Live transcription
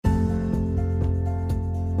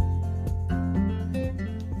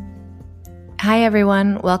Hi,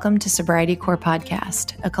 everyone. Welcome to Sobriety Core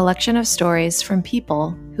Podcast, a collection of stories from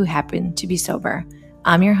people who happen to be sober.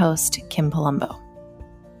 I'm your host, Kim Palumbo.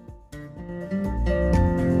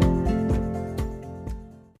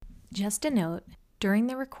 Just a note, during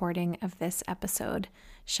the recording of this episode,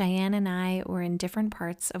 Cheyenne and I were in different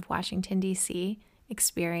parts of Washington, D.C.,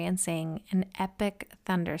 experiencing an epic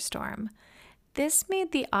thunderstorm. This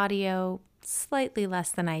made the audio slightly less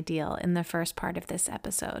than ideal in the first part of this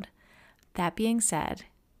episode. That being said,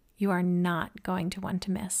 you are not going to want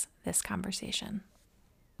to miss this conversation.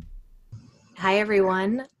 Hi,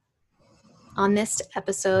 everyone. On this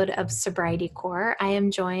episode of Sobriety Core, I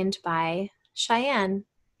am joined by Cheyenne.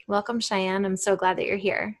 Welcome, Cheyenne. I'm so glad that you're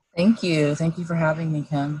here. Thank you. Thank you for having me,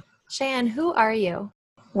 Kim. Cheyenne, who are you?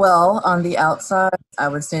 Well, on the outside, I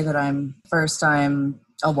would say that I'm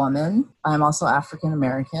a woman. I'm also African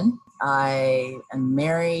American. I am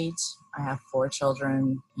married. I have 4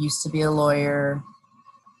 children. Used to be a lawyer.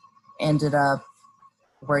 Ended up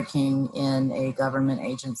working in a government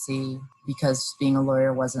agency because being a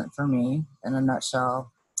lawyer wasn't for me, in a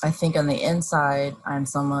nutshell. I think on the inside, I'm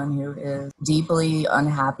someone who is deeply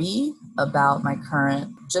unhappy about my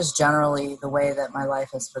current, just generally the way that my life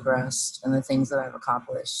has progressed and the things that I've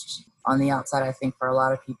accomplished. On the outside, I think for a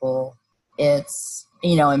lot of people, it's,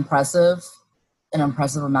 impressive, an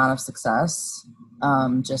impressive amount of success,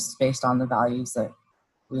 just based on the values that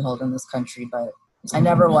we hold in this country. But I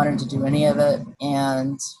never wanted to do any of it,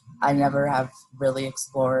 and I never have really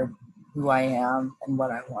explored who I am and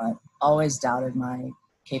what I want. Always doubted my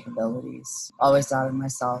capabilities, always doubted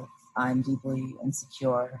myself. I'm deeply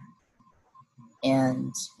insecure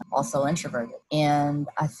and also introverted. And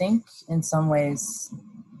I think in some ways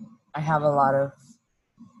I have a lot of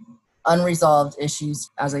unresolved issues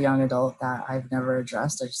as a young adult that I've never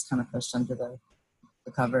addressed. I just kind of pushed under the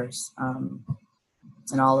covers.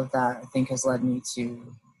 And all of that, I think, has led me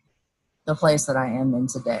to the place that I am in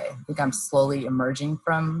today. I think I'm slowly emerging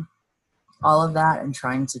from all of that and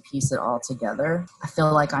trying to piece it all together. I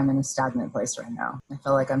feel like I'm in a stagnant place right now. I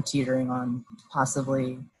feel like I'm teetering on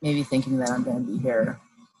possibly maybe thinking that I'm going to be here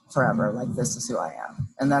forever, like this is who I am.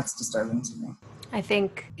 And that's disturbing to me. I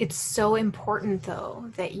think it's so important,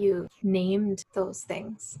 though, that you named those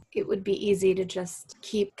things. It would be easy to just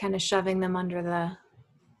keep kind of shoving them under the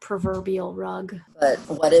proverbial rug. But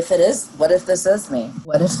what if this is me?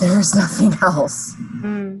 What if there's nothing else?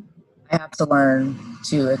 I have to learn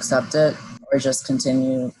to accept it or just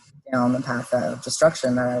continue down the path of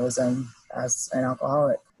destruction that I was in as an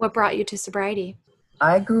alcoholic. What brought you to sobriety?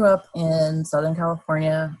 I grew up in Southern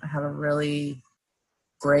California. I had a really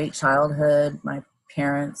great childhood. My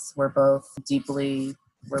parents were both deeply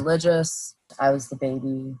religious. I was the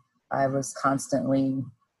baby. I was constantly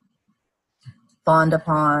fawned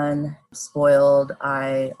upon, spoiled.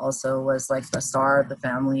 I also was like the star of the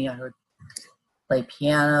family. I would play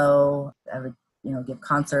piano. I would, give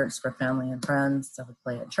concerts for family and friends. I would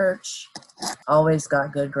play at church. Always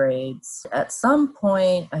got good grades. At some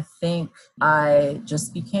point, I think I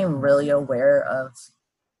just became really aware of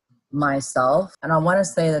myself. And I want to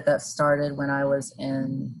say that started when I was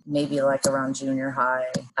in maybe like around junior high.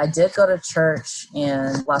 I did go to church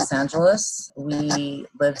in Los Angeles. We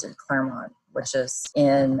lived in Claremont, which is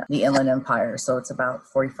in the Inland Empire. So it's about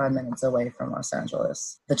 45 minutes away from Los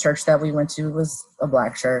Angeles. The church that we went to was a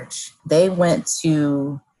Black church. They went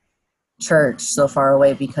to church so far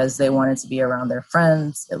away because they wanted to be around their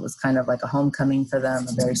friends. It was kind of like a homecoming for them,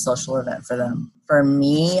 a very social event for them. For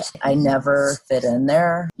me, I never fit in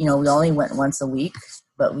there. We only went once a week,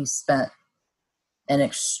 but we spent an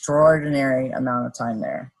extraordinary amount of time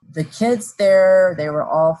there. The kids there, they were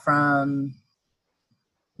all from,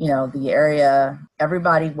 the area.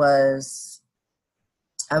 Everybody was,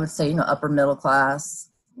 I would say, upper middle class.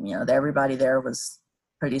 Everybody there was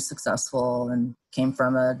pretty successful and came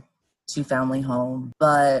from a 2-family home.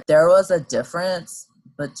 But there was a difference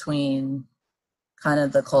between kind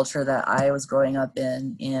of the culture that I was growing up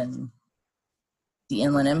in the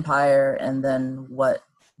Inland Empire and then what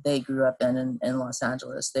they grew up in Los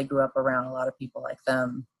Angeles. They grew up around a lot of people like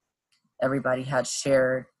them. Everybody had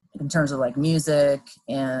shared in terms of like music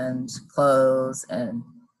and clothes and,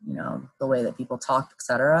 the way that people talked,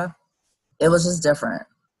 etc. It was just different.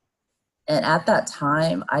 And at that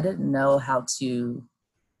time, I didn't know how to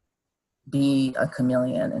be a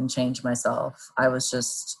chameleon and change myself. I was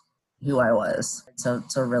just who I was.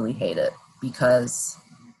 To really hate it because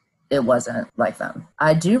it wasn't like them.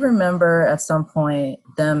 I do remember at some point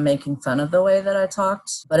them making fun of the way that I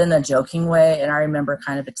talked, but in a joking way, and I remember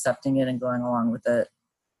kind of accepting it and going along with it.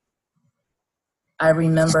 I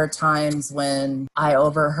remember times when I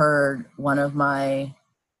overheard one of my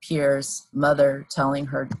peers' mother telling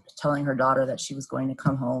her daughter that she was going to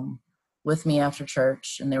come home with me after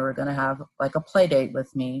church, and they were going to have like a play date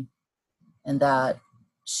with me, and that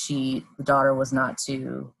the daughter was not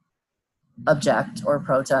to object or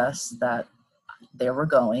protest that they were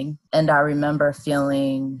going. And I remember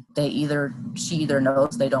feeling she either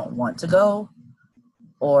knows they don't want to go,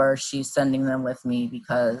 or she's sending them with me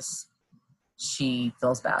because she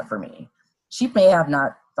feels bad for me. She may have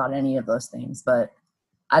not thought any of those things, but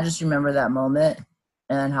I just remember that moment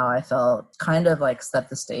and how I felt kind of like set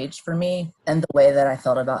the stage for me, and the way that I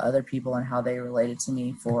felt about other people and how they related to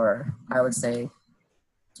me for, I would say,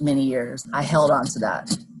 many years. I held on to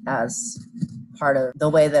that as part of the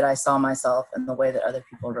way that I saw myself and the way that other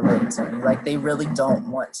people related to me. Like, they really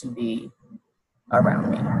don't want to be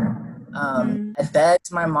around me. I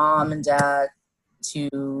begged my mom and dad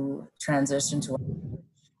to transition to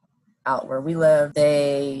out where we live.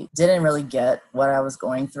 They didn't really get what I was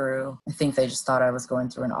going through. I think they just thought I was going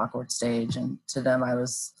through an awkward stage, and to them I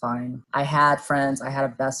was fine. I had friends. I had a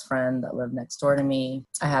best friend that lived next door to me.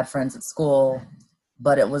 I had friends at school,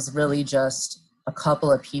 but it was really just a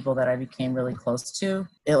couple of people that I became really close to.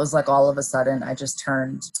 It was like all of a sudden I just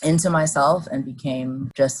turned into myself and became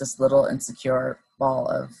just this little insecure ball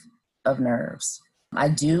of nerves. I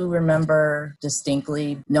do remember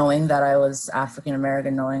distinctly knowing that I was African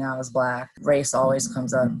American, knowing I was Black. Race always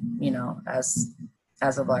comes up, as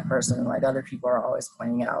a Black person. Like, other people are always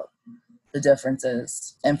pointing out the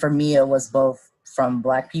differences. And for me, it was both from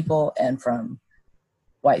Black people and from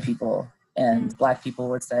white people. And Black people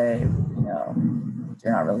would say,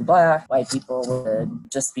 you're not really Black. White people would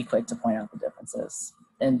just be quick to point out the differences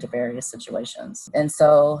in various situations. And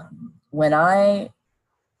so when I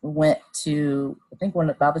went to,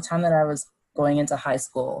 about the time that I was going into high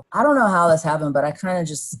school, I don't know how this happened, but I kind of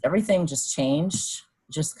everything just changed,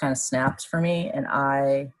 just kind of snapped for me. And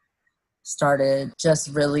I started just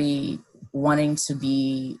really wanting to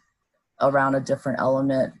be around a different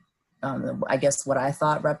element. I guess what I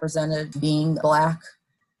thought represented being Black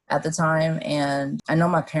at the time. And I know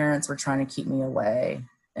my parents were trying to keep me away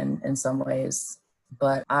in some ways,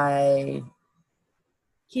 but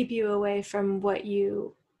keep you away from what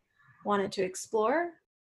you wanted to explore?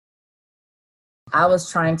 I was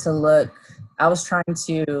trying to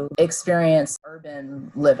experience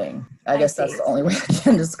urban living. I guess that's the only way I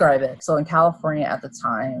can describe it. So in California at the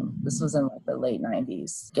time, this was in like the late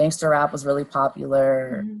 90s, gangster rap was really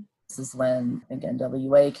popular. This is when, I think,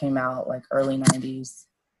 NWA came out, like early 90s.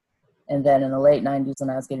 And then in the late 90s, when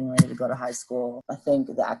I was getting ready to go to high school, I think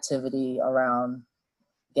the activity around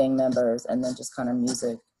gang members and then just kind of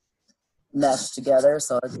music meshed together.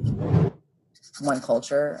 So it was one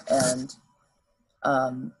culture. And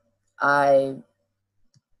I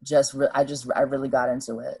really got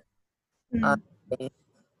into it. I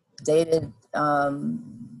dated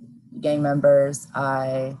gang members.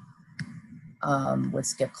 I would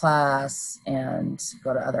skip class and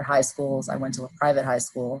go to other high schools. I went to a private high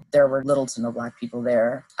school. There were little to no Black people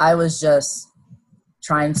there. I was just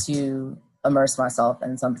trying to immerse myself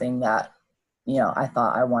in something that, I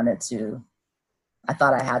thought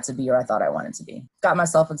I had to be, or I thought I wanted to be. Got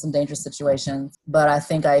myself in some dangerous situations, but I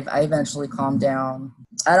think I eventually calmed down.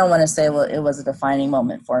 I don't want to say it was a defining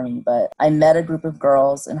moment for me, but I met a group of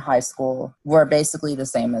girls in high school who were basically the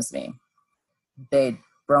same as me. They'd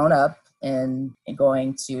grown up in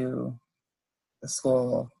going to the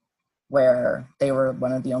school where they were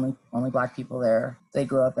one of the only Black people there. They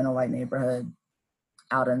grew up in a white neighborhood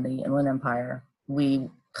out in the Inland Empire. We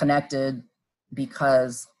connected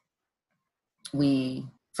because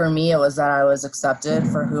for me, it was that I was accepted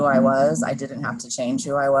for who I was. I didn't have to change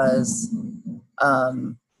who I was.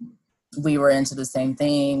 We were into the same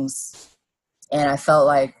things. And I felt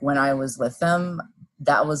like when I was with them,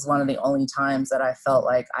 that was one of the only times that I felt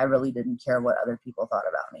like I really didn't care what other people thought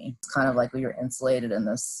about me. It's kind of like we were insulated in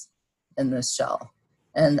this shell.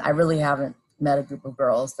 And I really haven't met a group of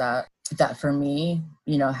girls that for me,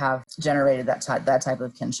 have generated that type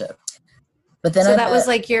of kinship. But then that was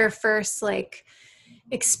like your first like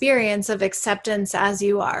experience of acceptance as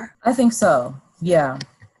you are. I think so. Yeah,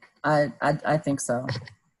 I think so.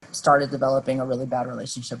 Started developing a really bad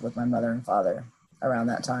relationship with my mother and father around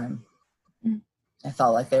that time. I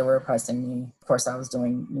felt like they were oppressing me. Of course, I was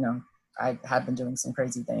doing, I had been doing some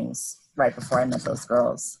crazy things right before I met those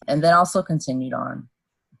girls, and then also continued on.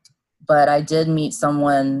 But I did meet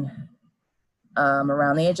someone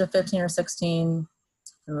around the age of 15 or 16.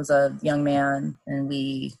 It was a young man, and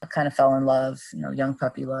we kind of fell in love, young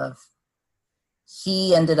puppy love.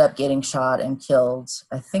 He ended up getting shot and killed,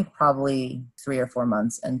 I think probably 3 or 4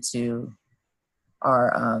 months into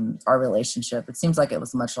our relationship. It seems like it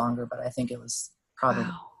was much longer, but I think it was probably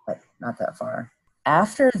Wow. like not that far.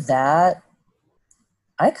 After that,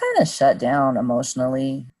 I kind of shut down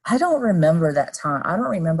emotionally. I don't remember that time. I don't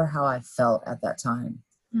remember how I felt at that time.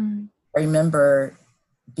 Mm. I remember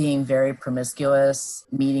being very promiscuous,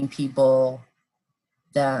 meeting people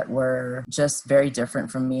that were just very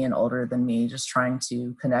different from me and older than me, just trying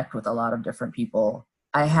to connect with a lot of different people.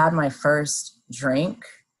 I had my first drink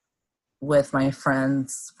with my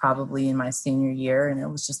friends probably in my senior year, and it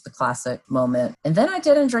was just the classic moment. And then I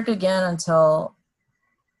didn't drink again until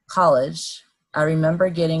college. I remember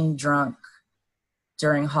getting drunk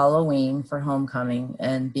during Halloween for homecoming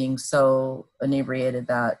and being so inebriated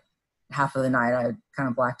that half of the night I kind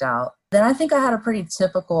of blacked out. Then I think I had a pretty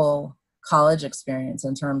typical college experience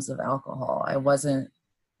in terms of alcohol. I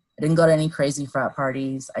didn't go to any crazy frat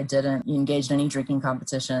parties. I didn't engage in any drinking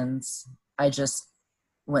competitions. I just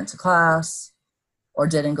went to class or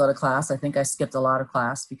didn't go to class. I think I skipped a lot of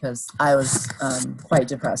class because I was quite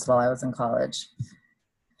depressed while I was in college,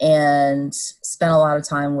 and spent a lot of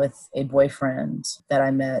time with a boyfriend that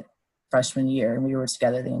I met freshman year, and we were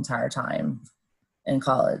together the entire time in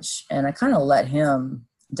college. And I kind of let him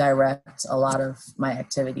direct a lot of my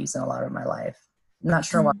activities and a lot of my life. I'm not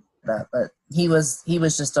sure why that, but he was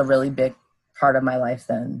just a really big part of my life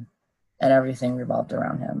then, and everything revolved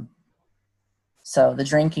around him. So the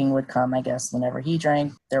drinking would come, I guess, whenever he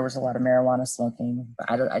drank. There was a lot of marijuana smoking, but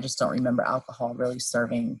I just don't remember alcohol really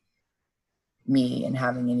serving me and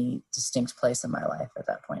having any distinct place in my life at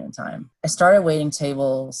that point in time. I started waiting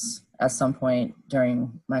tables at some point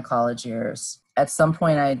during my college years. At some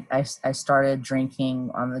point, I started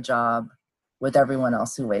drinking on the job with everyone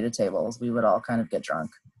else who waited tables. We would all kind of get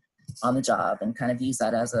drunk on the job and kind of use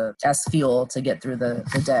that as fuel to get through the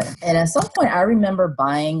day. And at some point, I remember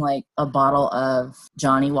buying like a bottle of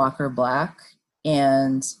Johnny Walker Black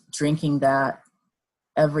and drinking that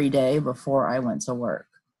every day before I went to work.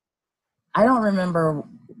 I don't remember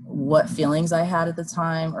what feelings I had at the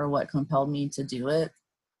time or what compelled me to do it,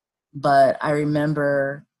 but I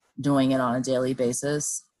remember doing it on a daily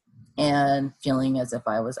basis and feeling as if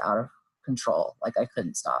I was out of control, like I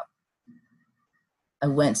couldn't stop. I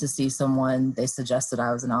went to see someone. They suggested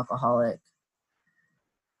I was an alcoholic.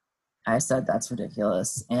 I said, that's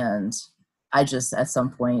ridiculous. And I just, at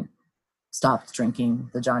some point, stopped drinking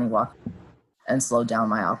the Johnny Walker and slowed down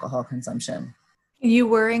my alcohol consumption. You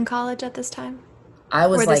were in college at this time? I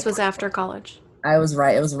was Or this like, was after college? I was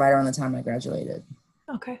right. It was right around the time I graduated.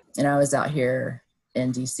 Okay. And I was out here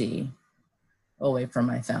in DC, away from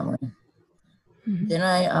my family. Mm-hmm.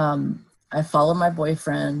 Then I followed my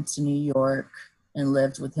boyfriend to New York and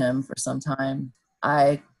lived with him for some time.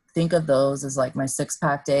 I think of those as like my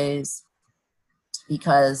 6-pack days,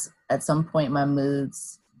 because at some point my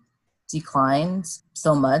moods declined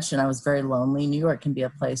so much and I was very lonely. New York can be a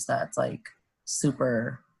place that's like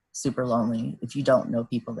super, super lonely if you don't know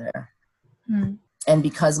people there. Mm. And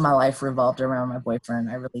because my life revolved around my boyfriend,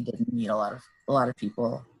 I really didn't meet a lot of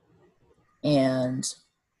people. And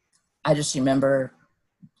I just remember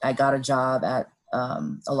I got a job at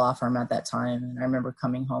a law firm at that time. And I remember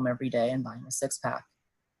coming home every day and buying a 6-pack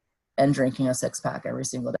and drinking a 6-pack every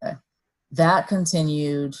single day. That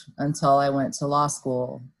continued until I went to law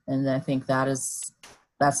school. And I think that's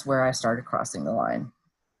where I started crossing the line.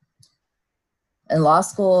 In law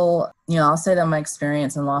school, I'll say that my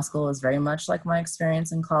experience in law school is very much like my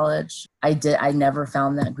experience in college. I never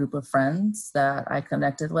found that group of friends that I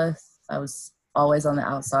connected with. I was always on the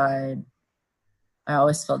outside. I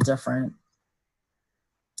always felt different.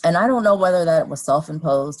 And I don't know whether that was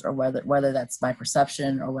self-imposed or whether that's my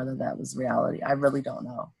perception or whether that was reality. I really don't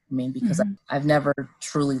know. I mean, because I've never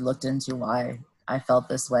truly looked into why I felt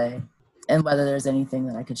this way and whether there's anything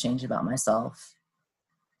that I could change about myself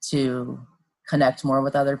to connect more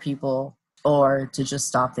with other people or to just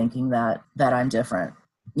stop thinking that I'm different.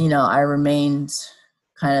 I remained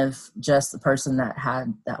kind of just the person that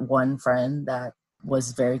had that one friend that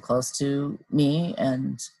was very close to me,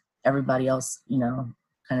 and everybody else,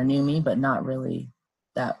 kind of knew me, but not really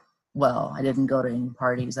that well. I didn't go to any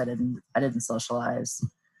parties. I didn't socialize,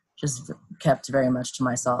 just kept very much to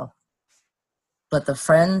myself. But the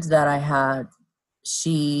friend that I had,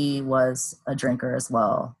 she was a drinker as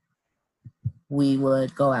well. We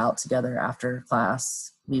would go out together after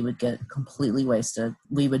class. We would get completely wasted.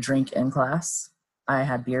 We would drink in class. I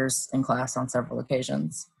had beers in class on several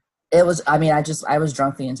occasions. I was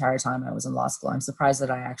drunk the entire time I was in law school. I'm surprised that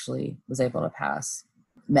I actually was able to pass.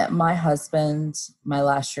 Met my husband my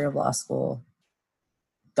last year of law school,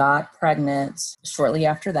 got pregnant shortly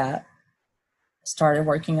after that, started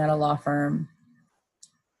working at a law firm,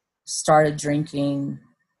 started drinking,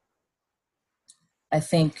 I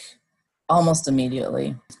think, almost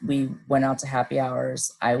immediately. We went out to happy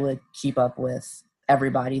hours. I would keep up with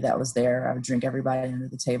everybody that was there. I would drink everybody under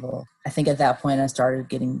the table. I think at that point I started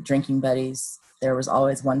getting drinking buddies. There was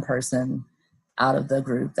always one person out of the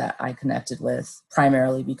group that I connected with,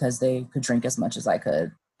 primarily because they could drink as much as I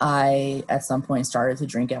could. I, at some point, started to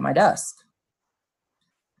drink at my desk.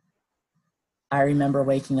 I remember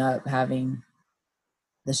waking up, having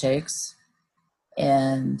the shakes,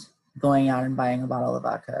 and going out and buying a bottle of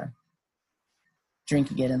vodka,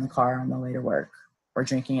 drinking it in the car on the way to work, or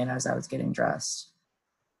drinking it as I was getting dressed.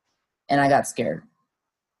 And I got scared,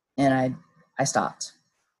 and I stopped.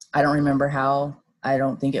 I don't remember how. I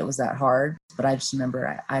don't think it was that hard, but I just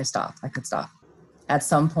remember I stopped. I could stop. At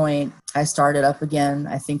some point, I started up again.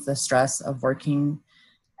 I think the stress of working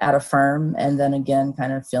at a firm, and then again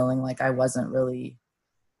kind of feeling like I wasn't really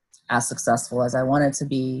as successful as I wanted to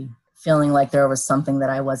be, feeling like there was something that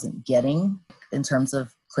I wasn't getting in terms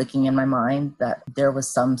of clicking in my mind, that there was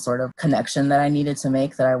some sort of connection that I needed to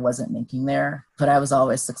make that I wasn't making there. But I was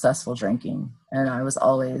always successful drinking, and I was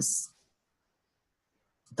always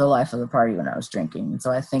the life of the party when I was drinking. And so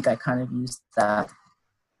I think I kind of used that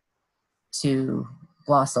to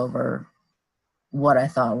gloss over what I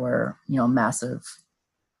thought were, massive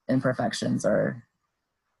imperfections or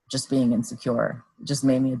just being insecure. It just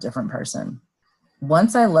made me a different person.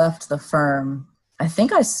 Once I left the firm, I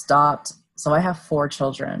think I stopped. So I have 4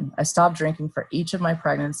 children. I stopped drinking for each of my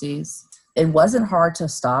pregnancies. It wasn't hard to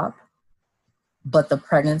stop, but the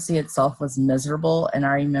pregnancy itself was miserable. And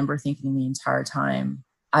I remember thinking the entire time,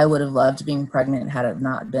 I would have loved being pregnant had it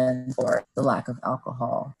not been for the lack of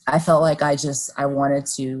alcohol. I felt like I wanted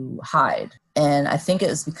to hide. And I think it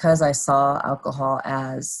was because I saw alcohol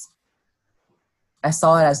as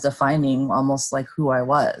defining almost like who I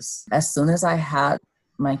was. As soon as I had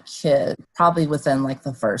my kid, probably within like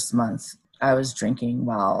the first month, I was drinking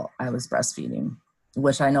while I was breastfeeding,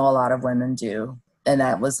 which I know a lot of women do. And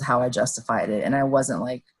that was how I justified it. And I wasn't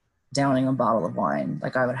like downing a bottle of wine.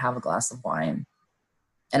 Like I would have a glass of wine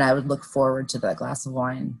and I would look forward to that glass of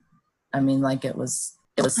wine. I mean, like it was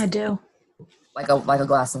I do. like a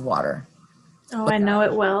glass of water. Oh, I know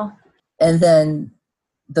it well. And then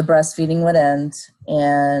the breastfeeding would end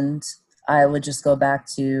and I would just go back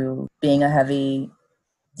to being a heavy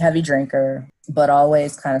drinker, but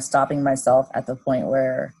always kind of stopping myself at the point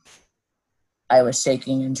where I was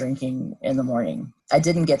shaking and drinking in the morning. I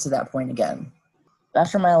didn't get to that point again.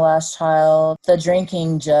 After my last child, the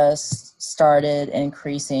drinking just started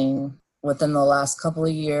increasing within the last couple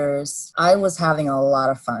of years. I was having a lot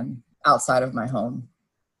of fun outside of my home.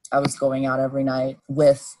 I was going out every night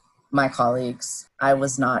with my colleagues. I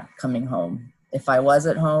was not coming home. If I was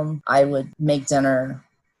at home, I would make dinner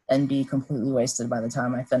and be completely wasted by the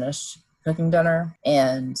time I finished cooking dinner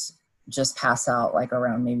and just pass out like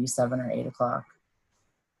around maybe 7 or 8 o'clock.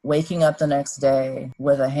 Waking up the next day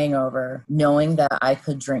with a hangover, knowing that I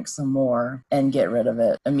could drink some more and get rid of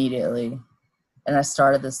it immediately. And I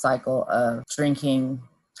started this cycle of drinking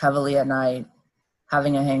heavily at night,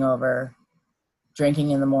 having a hangover, drinking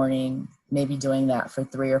in the morning, maybe doing that for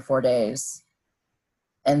 3 or 4 days,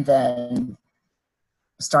 and then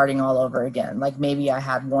starting all over again. Like maybe I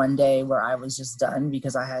had one day where I was just done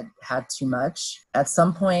because I had had too much. At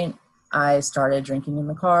some point, I started drinking in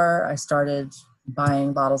the car. I started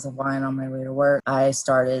buying bottles of wine on my way to work. I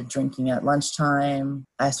started drinking at lunchtime.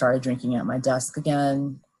 I started drinking at my desk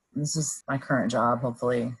again. This is my current job,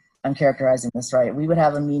 hopefully. I'm characterizing this right. We would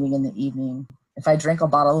have a meeting in the evening. If I drank a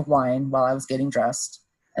bottle of wine while I was getting dressed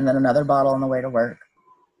and then another bottle on the way to work,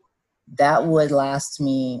 that would last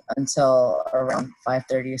me until around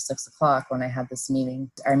 5:30 or 6 o'clock when I had this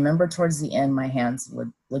meeting. I remember towards the end, my hands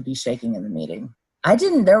would be shaking in the meeting.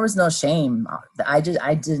 There was no shame. I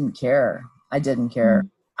didn't care. I didn't care.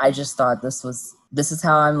 I just thought this is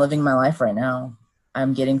how I'm living my life right now.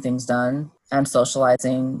 I'm getting things done. I'm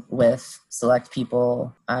socializing with select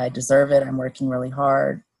people. I deserve it. I'm working really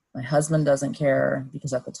hard. My husband doesn't care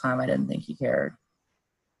because at the time I didn't think he cared.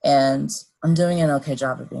 And I'm doing an okay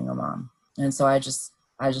job of being a mom. And so I just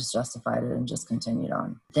justified it and just continued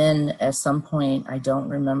on. Then at some point, I don't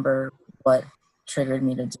remember what triggered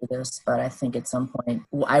me to do this, but I think at some point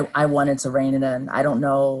I wanted to rein it in. I don't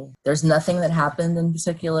know. There's nothing that happened in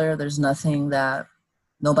particular.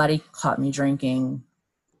 Nobody caught me drinking.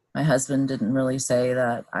 My husband didn't really say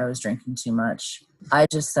that I was drinking too much. I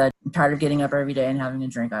just said, I'm tired of getting up every day and having a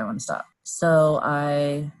drink. I want to stop. So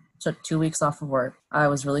I took 2 weeks off of work. I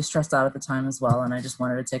was really stressed out at the time as well, and I just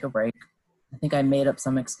wanted to take a break. I think I made up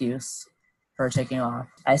some excuse for taking off.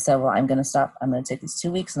 I said, well, I'm going to stop. I'm going to take these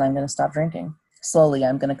 2 weeks and I'm going to stop drinking. slowly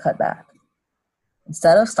I'm going to cut back.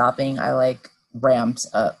 Instead of stopping, I like ramped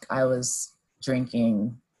up. I was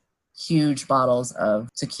drinking huge bottles of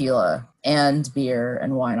tequila and beer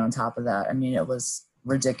and wine on top of that. I mean, it was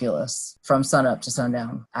ridiculous from sunup to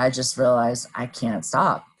sundown. I just realized I can't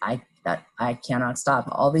stop. I cannot stop.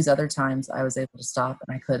 All these other times I was able to stop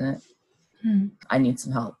and I couldn't. I need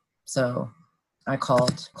some help. So I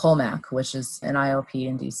called Colmac, which is an IOP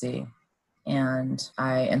in DC, and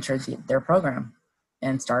I entered their program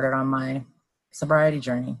and started on my sobriety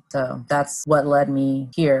journey. So that's what led me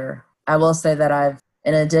here. I will say that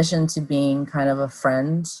in addition to being kind of a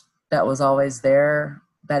friend that was always there,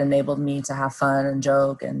 that enabled me to have fun and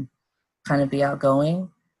joke and kind of be outgoing,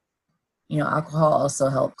 alcohol also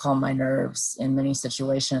helped calm my nerves in many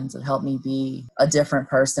situations. It helped me be a different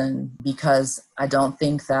person because I don't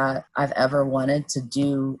think that I've ever wanted to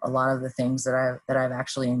do a lot of the things that I've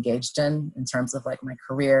actually engaged in terms of like my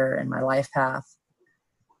career and my life path.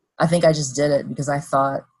 I think I just did it because I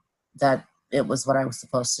thought that it was what I was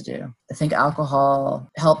supposed to do. I think alcohol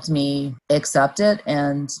helped me accept it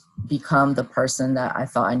and become the person that I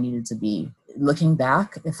thought I needed to be. Looking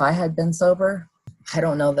back, if I had been sober, I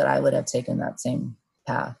don't know that I would have taken that same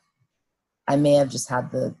path. I may have just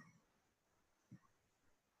had the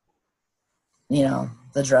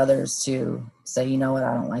druthers to say, you know what,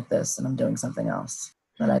 I don't like this and I'm doing something else.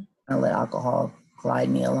 But I let alcohol glide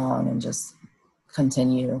me along and just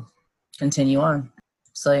continue on.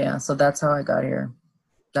 So yeah, so that's how I got here.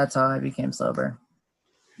 That's how I became sober.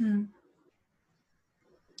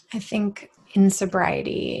 I think in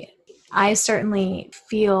sobriety, I certainly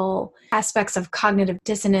feel aspects of cognitive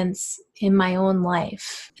dissonance in my own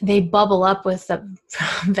life. They bubble up with a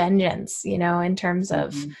vengeance, in terms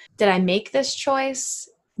of, did I make this choice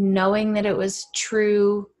knowing that it was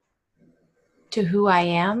true to who I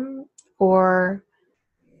am? Or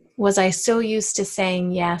was I so used to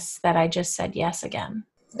saying yes that I just said yes again?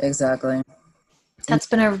 Exactly. That's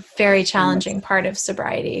been a very challenging part of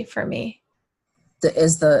sobriety for me.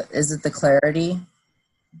 Is it the clarity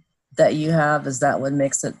that you have? Is that what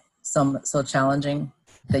makes it so challenging,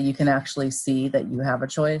 that you can actually see that you have a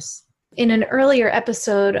choice? In an earlier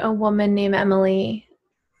episode, a woman named Emily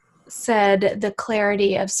said the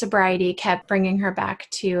clarity of sobriety kept bringing her back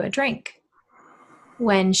to a drink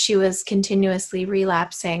when she was continuously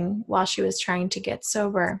relapsing while she was trying to get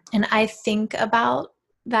sober. And I think about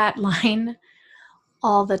that line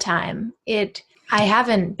all the time. I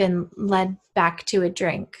haven't been led back to a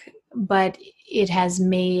drink, but it has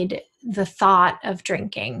made the thought of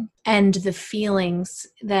drinking and the feelings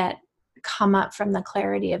that come up from the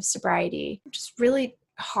clarity of sobriety just really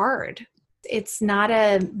hard. It's not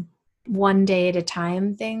a one day at a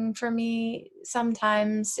time thing for me.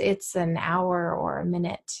 Sometimes it's an hour or a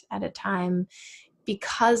minute at a time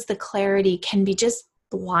because the clarity can be just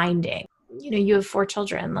blinding. You have 4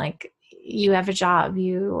 children, like you have a job,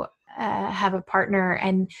 you have a partner,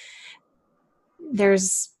 and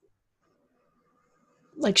there's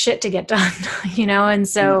like shit to get done, and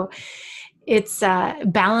so it's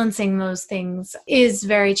balancing those things is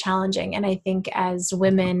very challenging. And I think as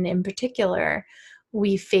women in particular,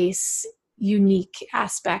 we face unique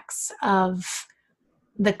aspects of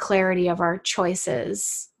the clarity of our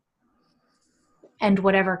choices and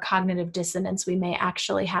whatever cognitive dissonance we may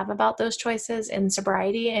actually have about those choices in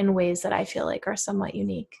sobriety in ways that I feel like are somewhat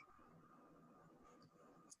unique.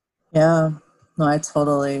 Yeah, no, I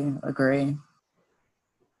totally agree.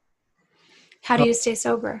 How do you stay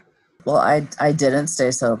sober? Well, I didn't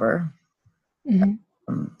stay sober.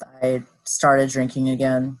 Mm-hmm. I started drinking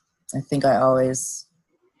again. I think going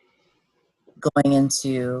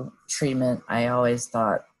into treatment, I always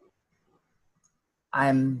thought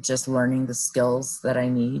I'm just learning the skills that I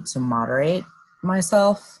need to moderate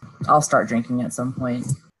myself. I'll start drinking at some point.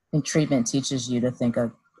 I think treatment teaches you to think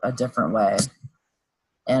a different way.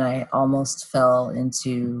 And I almost fell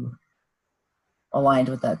into aligned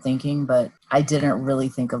with that thinking, but I didn't really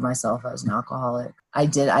think of myself as an alcoholic. I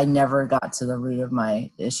never got to the root of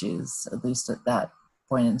my issues, at least at that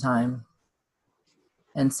point in time.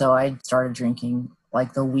 And so I started drinking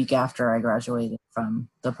like the week after I graduated from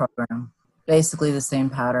the program. Basically the same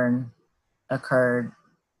pattern occurred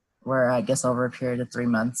where I guess over a period of 3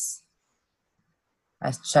 months,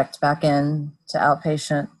 I checked back in to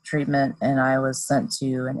outpatient treatment and I was sent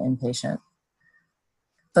to an inpatient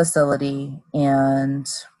facility, and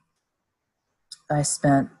I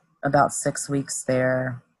spent about 6 weeks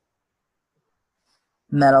there,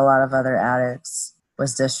 met a lot of other addicts,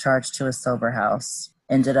 was discharged to a sober house,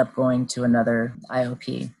 ended up going to another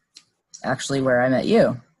IOP, actually where I met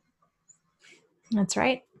you. That's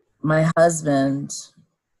right. My husband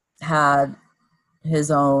had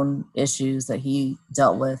his own issues that he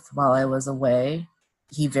dealt with while I was away.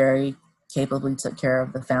 He very capably took care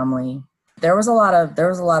of the family. There was a lot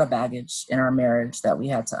of baggage in our marriage that we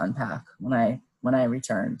had to unpack when I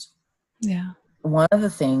returned. Yeah. One of the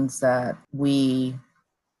things that we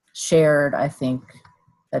shared, I think,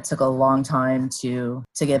 that took a long time to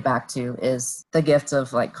get back to is the gift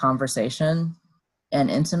of like conversation and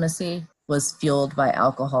intimacy was fueled by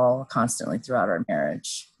alcohol constantly throughout our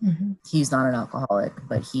marriage. Mm-hmm. He's not an alcoholic,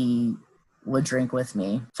 but he would drink with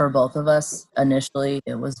me. For both of us, initially,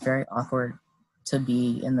 it was very awkward to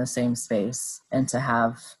be in the same space and to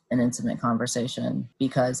have an intimate conversation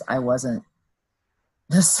because I wasn't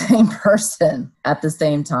the same person. At the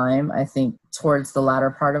same time, I think towards the latter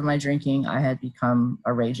part of my drinking, I had become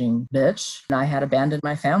a raging bitch and I had abandoned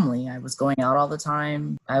my family. I was going out all the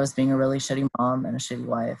time. I was being a really shitty mom and a shitty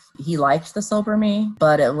wife. He liked the sober me,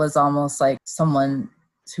 but it was almost like someone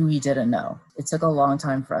who he didn't know. It took a long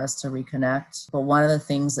time for us to reconnect. But one of the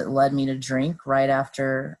things that led me to drink right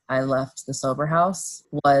after I left the sober house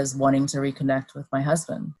was wanting to reconnect with my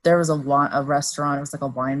husband. There was a restaurant, it was like a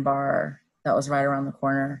wine bar that was right around the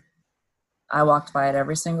corner. I walked by it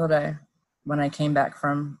every single day when I came back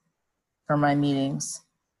from my meetings.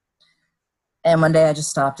 And one day I just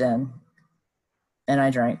stopped in and I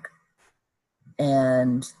drank.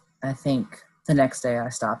 And I think the next day I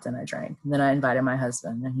stopped and I drank. And then I invited my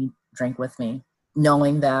husband and he drank with me,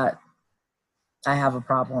 knowing that I have a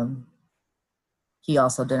problem. He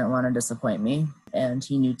also didn't want to disappoint me. And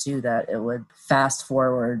he knew too that it would fast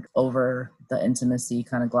forward over the intimacy,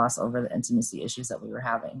 kind of gloss over the intimacy issues that we were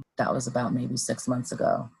having. That was about maybe 6 months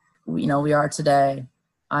ago. We are today.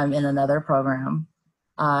 I'm in another program.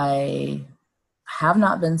 I have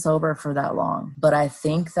not been sober for that long, but I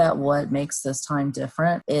think that what makes this time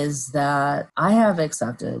different is that I have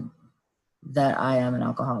accepted that I am an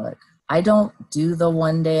alcoholic. I don't do the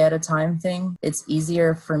one day at a time thing. It's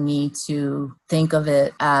easier for me to think of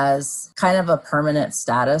it as kind of a permanent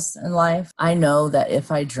status in life. I know that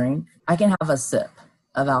if I drink, I can have a sip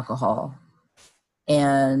of alcohol.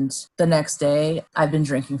 And the next day, I've been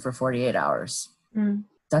drinking for 48 hours. Mm.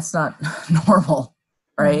 That's not normal,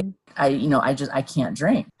 right? Mm. I can't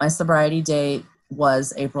drink. My sobriety date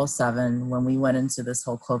was April 7 when we went into this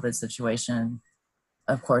whole COVID situation.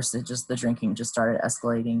 Of course, the drinking just started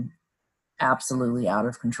escalating absolutely out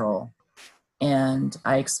of control. And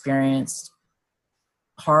I experienced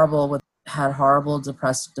had horrible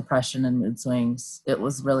depression and mood swings. It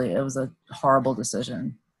was a horrible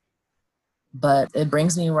decision. But it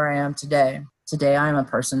brings me where I am today. Today, I'm a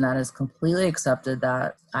person that has completely accepted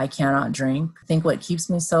that I cannot drink. I think what keeps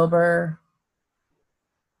me sober,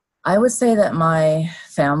 I would say that my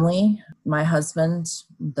family, my husband,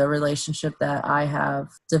 the relationship that I have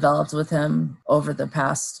developed with him over the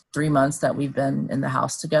past 3 months that we've been in the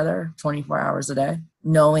house together, 24 hours a day,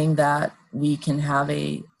 knowing that we can have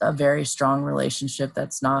a very strong relationship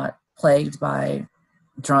that's not plagued by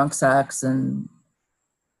drunk sex and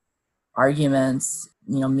arguments,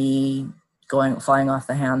 me flying off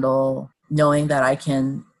the handle, knowing that I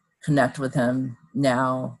can connect with him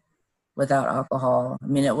now without alcohol. I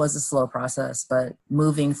mean, it was a slow process, but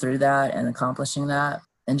moving through that and accomplishing that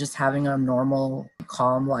and just having a normal,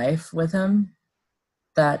 calm life with him,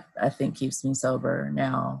 that I think keeps me sober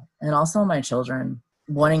now. And also my children,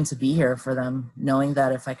 wanting to be here for them, knowing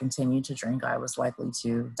that if I continued to drink, I was likely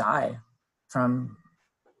to die from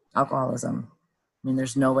alcoholism. I mean,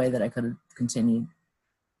 there's no way that I could have continued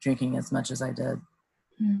drinking as much as I did.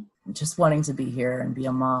 Mm. Just wanting to be here and be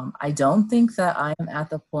a mom. I don't think that I am at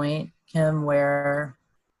the point, Kim, where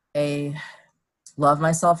I love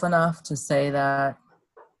myself enough to say that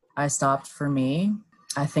I stopped for me.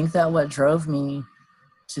 I think that what drove me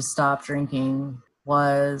to stop drinking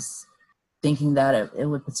was thinking that it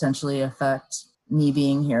would potentially affect me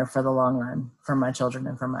being here for the long run for my children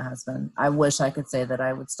and for my husband. I wish I could say that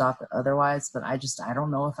I would stop otherwise, but I don't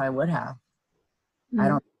know if I would have. I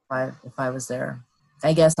don't know if I was there.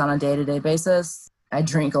 I guess on a day-to-day basis, I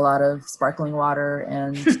drink a lot of sparkling water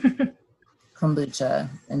and kombucha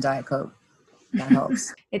and Diet Coke. That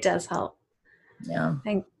helps. It does help. Yeah.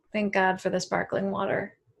 Thank God for the sparkling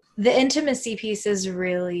water. The intimacy piece is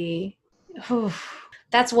really,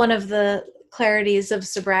 that's one of the clarities of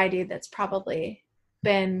sobriety that's probably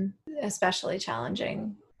been especially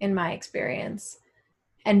challenging in my experience.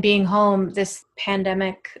 And being home, this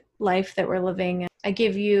pandemic life that we're living, I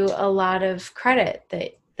give you a lot of credit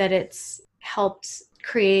that it's helped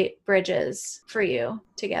create bridges for you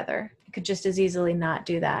together. could just as easily not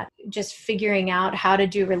do that. Just figuring out how to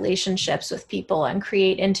do relationships with people and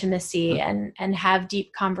create intimacy and have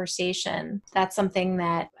deep conversation. That's something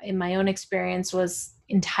that in my own experience was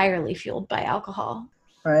entirely fueled by alcohol.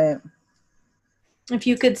 Right. If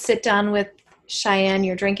you could sit down with Cheyenne,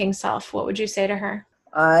 your drinking self, what would you say to her?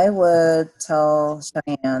 I would tell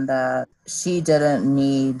Cheyenne that she didn't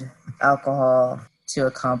need alcohol to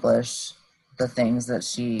accomplish the things that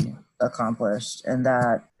she accomplished, and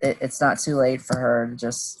that it's not too late for her to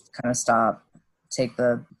just kind of stop, take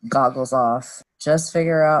the goggles off, just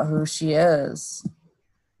figure out who she is.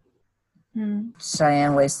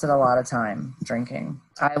 Cheyenne wasted a lot of time drinking.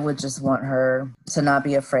 I would just want her to not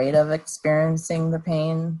be afraid of experiencing the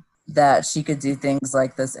pain, that she could do things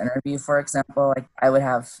like this interview, for example. Like, I would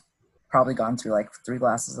have probably gone through like 3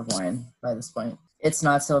 glasses of wine by this point. It's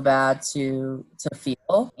not so bad to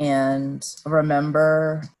feel, and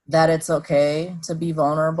remember that it's okay to be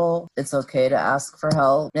vulnerable. It's okay to ask for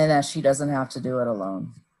help, and that she doesn't have to do it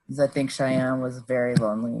alone. Because I think Cheyenne was very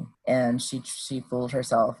lonely, and she fooled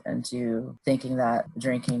herself into thinking that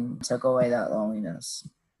drinking took away that loneliness.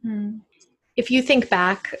 If you think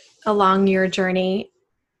back along your journey,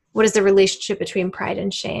 what is the relationship between pride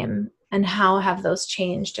and shame, and how have those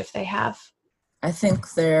changed if they have? I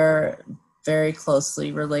think they're very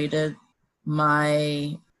closely related.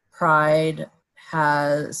 My pride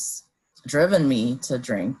has driven me to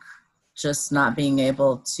drink, just not being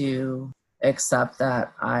able to accept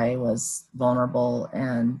that I was vulnerable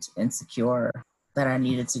and insecure, that I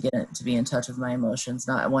needed to be in touch with my emotions,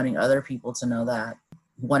 not wanting other people to know that,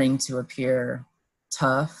 wanting to appear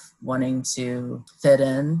tough, wanting to fit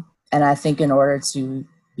in. And I think in order to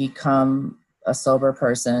become a sober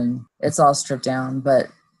person, it's all stripped down. But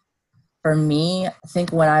for me, I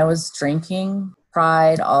think when I was drinking,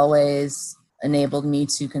 pride always enabled me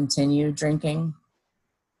to continue drinking.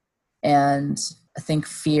 And I think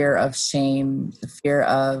fear of shame, the fear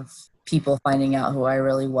of people finding out who I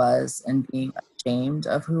really was and being ashamed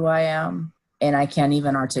of who I am. And I can't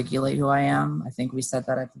even articulate who I am. I think we said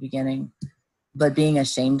that at the beginning. But being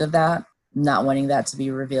ashamed of that, not wanting that to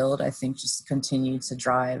be revealed, I think just continued to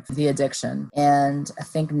drive the addiction. And I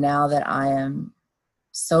think now that I am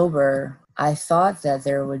sober, I thought that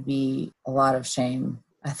there would be a lot of shame.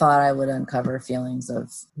 I thought I would uncover feelings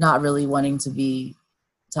of not really wanting to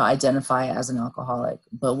identify as an alcoholic.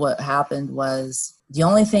 But what happened was, the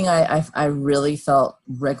only thing I really felt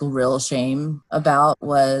real shame about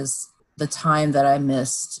was the time that I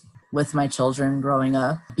missed with my children growing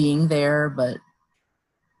up, being there, but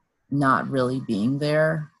not really being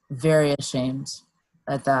there. Very ashamed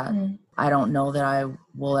at that. I don't know that I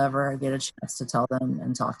will ever get a chance to tell them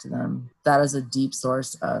and talk to them. That is a deep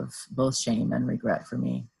source of both shame and regret for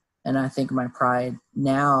me. And I think my pride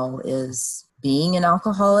now is being an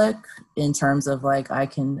alcoholic, in terms of like, I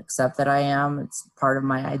can accept that I am. It's part of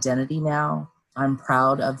my identity now. I'm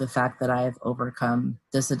proud of the fact that I have overcome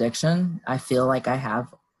this addiction. I feel like I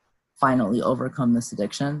have finally overcome this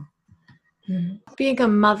addiction. Being a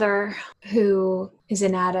mother who is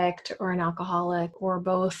an addict or an alcoholic or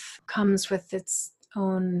both comes with its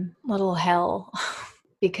own little hell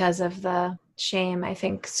because of the shame I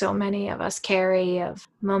think so many of us carry, of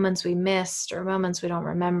moments we missed or moments we don't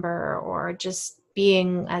remember, or just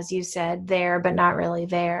being, as you said, there but not really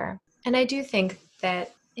there. And I do think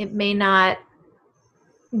that it may not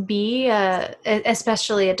be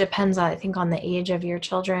especially, it depends, I think, on the age of your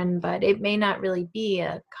children, but it may not really be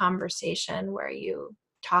a conversation where you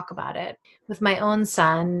talk about it. With my own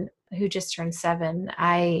son, who just turned 7,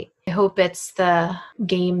 I hope it's the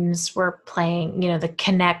games we're playing, the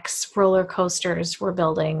K'NEX roller coasters we're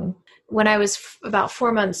building. When I was about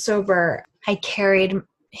 4 months sober, I carried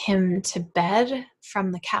him to bed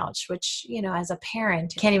from the couch, which, as a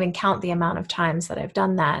parent, I can't even count the amount of times that I've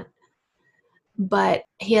done that. But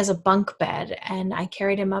he has a bunk bed, and I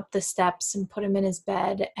carried him up the steps and put him in his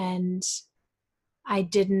bed, and I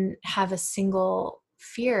didn't have a single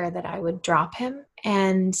fear that I would drop him.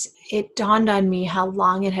 And it dawned on me how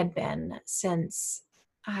long it had been since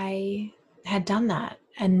I had done that,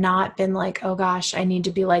 and not been like, oh gosh, I need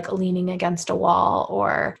to be like leaning against a wall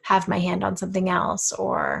or have my hand on something else,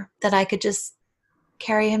 or that I could just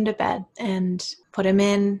carry him to bed and put him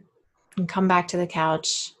in and come back to the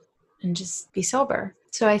couch and just be sober.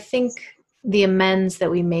 So I think the amends that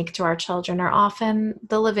we make to our children are often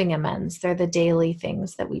the living amends. They're the daily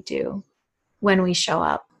things that we do when we show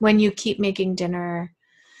up, when you keep making dinner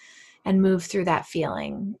and move through that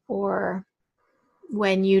feeling, or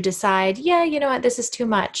when you decide, yeah, you know what, this is too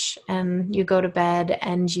much, and you go to bed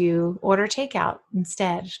and you order takeout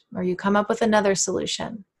instead, or you come up with another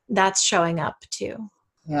solution. That's showing up too.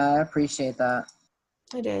 Yeah, I appreciate that.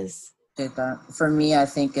 It is. Appreciate that. For me, I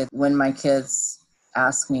think when my kids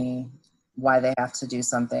ask me why they have to do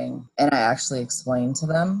something and I actually explain to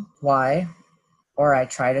them why, or I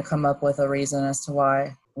try to come up with a reason as to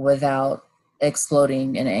why without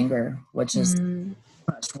exploding in anger, which is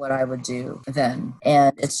much what I would do then.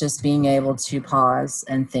 And it's just being able to pause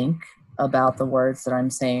and think about the words that I'm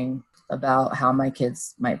saying, about how my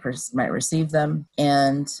kids might receive them,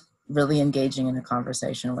 and really engaging in a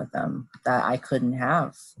conversation with them that I couldn't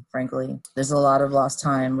have, frankly. There's a lot of lost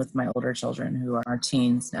time with my older children who are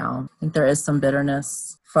teens now. I think there is some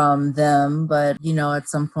bitterness from them, but at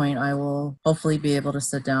some point I will hopefully be able to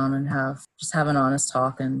sit down and have an honest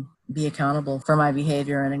talk and be accountable for my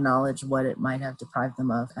behavior and acknowledge what it might have deprived them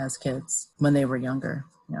of as kids when they were younger.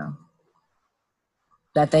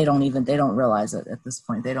 That they don't realize it at this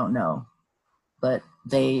point. They don't know, but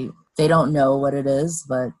they don't know what it is,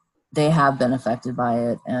 but they have been affected by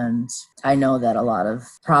it. And I know that a lot of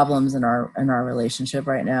problems in our relationship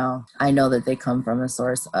right now, I know that they come from a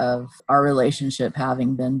source of our relationship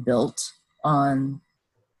having been built on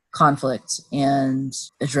conflict and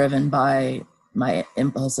driven by my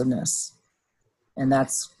impulsiveness. And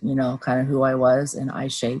that's, kind of who I was, and I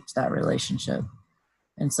shaped that relationship.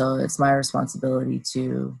 And so it's my responsibility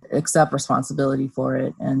to accept responsibility for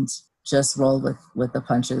it and just roll with the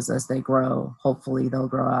punches as they grow. Hopefully they'll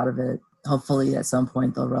grow out of it. Hopefully at some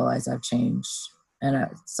point they'll realize I've changed. And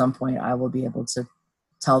at some point I will be able to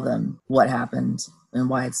tell them what happened and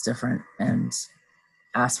why it's different and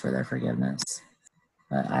ask for their forgiveness.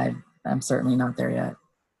 But I'm certainly not there yet.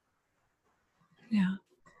 Yeah.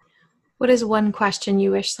 What is one question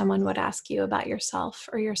you wish someone would ask you about yourself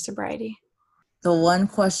or your sobriety? The one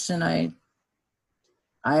question I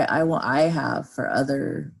have for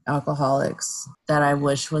other alcoholics that I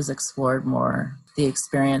wish was explored more, the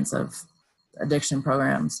experience of addiction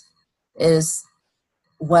programs, is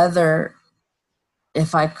whether,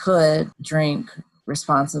 if I could drink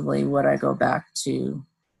responsibly, would I go back to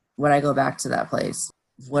that place?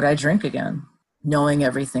 Would I drink again, knowing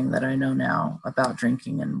everything that I know now about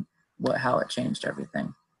drinking and how it changed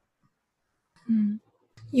everything?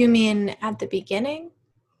 You mean at the beginning?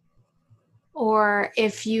 Or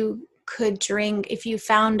if you could drink, if you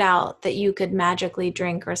found out that you could magically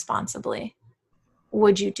drink responsibly,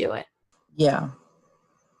 would you do it? Yeah.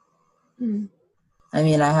 I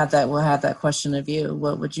mean, we'll have that question of you.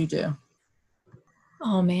 What would you do?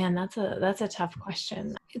 Oh man, that's a tough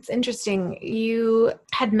question. It's interesting. You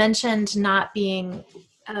had mentioned not being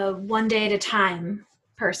a one day at a time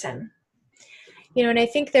person. And I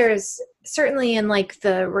think there's certainly in like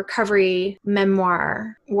the recovery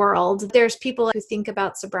memoir world, there's people who think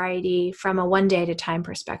about sobriety from a one day at a time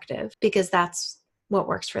perspective because that's what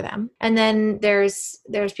works for them. And then there's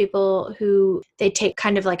people who they take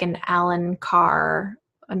kind of like an Alan Carr,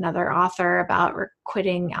 another author, about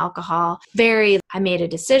quitting alcohol. I made a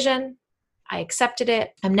decision. I accepted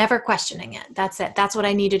it. I'm never questioning it. That's it. That's what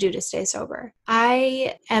I need to do to stay sober.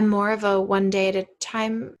 I am more of a one day at a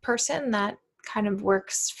time person. That kind of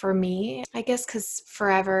works for me, I guess, because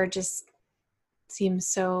forever just seems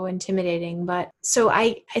so intimidating. But so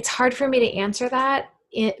it's hard for me to answer that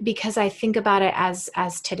because I think about it as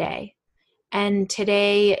today. And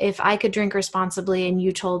today, if I could drink responsibly and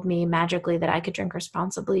you told me magically that I could drink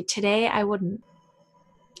responsibly, today I wouldn't.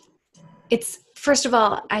 First of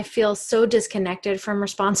all, I feel so disconnected from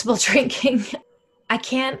responsible drinking. I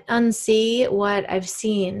can't unsee what I've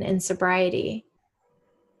seen in sobriety.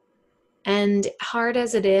 And hard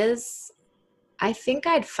as it is, I think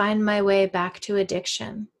I'd find my way back to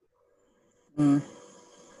addiction. Mm-hmm.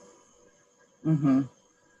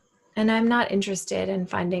 And I'm not interested in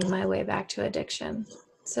finding my way back to addiction.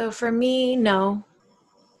 So for me, no.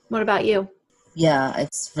 What about you? Yeah,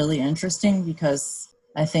 it's really interesting because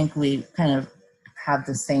I think we kind of have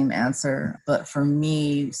the same answer. But for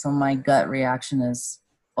me, so my gut reaction is,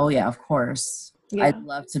 oh yeah, of course. Yeah. I'd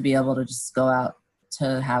love to be able to just go out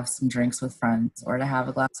to have some drinks with friends or to have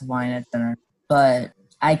a glass of wine at dinner. But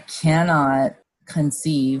I cannot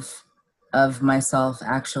conceive of myself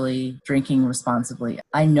actually drinking responsibly.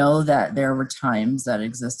 I know that there were times that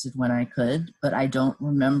existed when I could, but I don't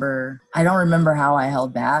remember how I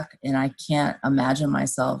held back, and I can't imagine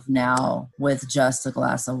myself now with just a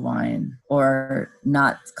glass of wine or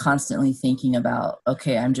not constantly thinking about,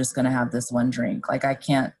 okay, I'm just going to have this one drink. Like I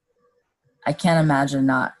can't imagine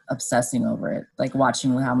not obsessing over it, like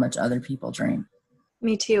watching how much other people drink.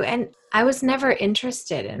 Me too. And I was never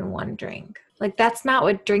interested in one drink. Like, that's not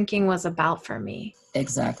what drinking was about for me.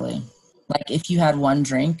 Exactly. Like, if you had one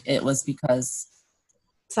drink, it was because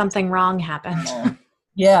something wrong happened.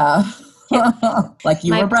 Yeah. Like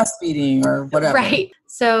you were breastfeeding or whatever. Right.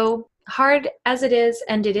 So hard as it is,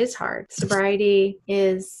 and it is hard, sobriety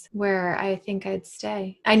is where I think I'd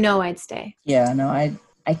stay. I know I'd stay. Yeah, no, I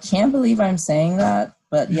can't believe I'm saying that,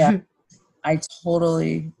 but yeah, I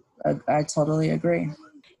totally agree.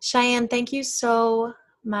 Cheyenne, thank you so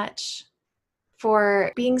much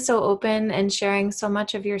for being so open and sharing so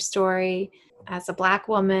much of your story as a Black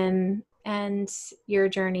woman and your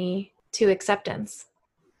journey to acceptance.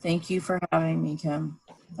 Thank you for having me, Kim.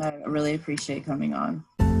 I really appreciate coming on.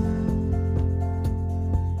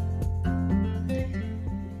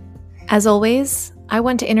 As always, I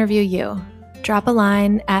want to interview you. Drop a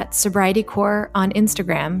line at SobrietyCore on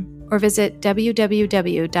Instagram or visit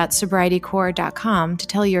www.sobrietycore.com to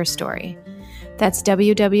tell your story. That's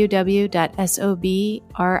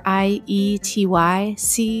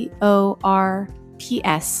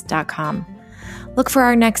www.sobrietycorps.com. Look for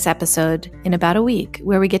our next episode in about a week,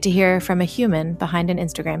 where we get to hear from a human behind an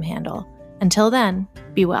Instagram handle. Until then,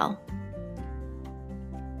 be well.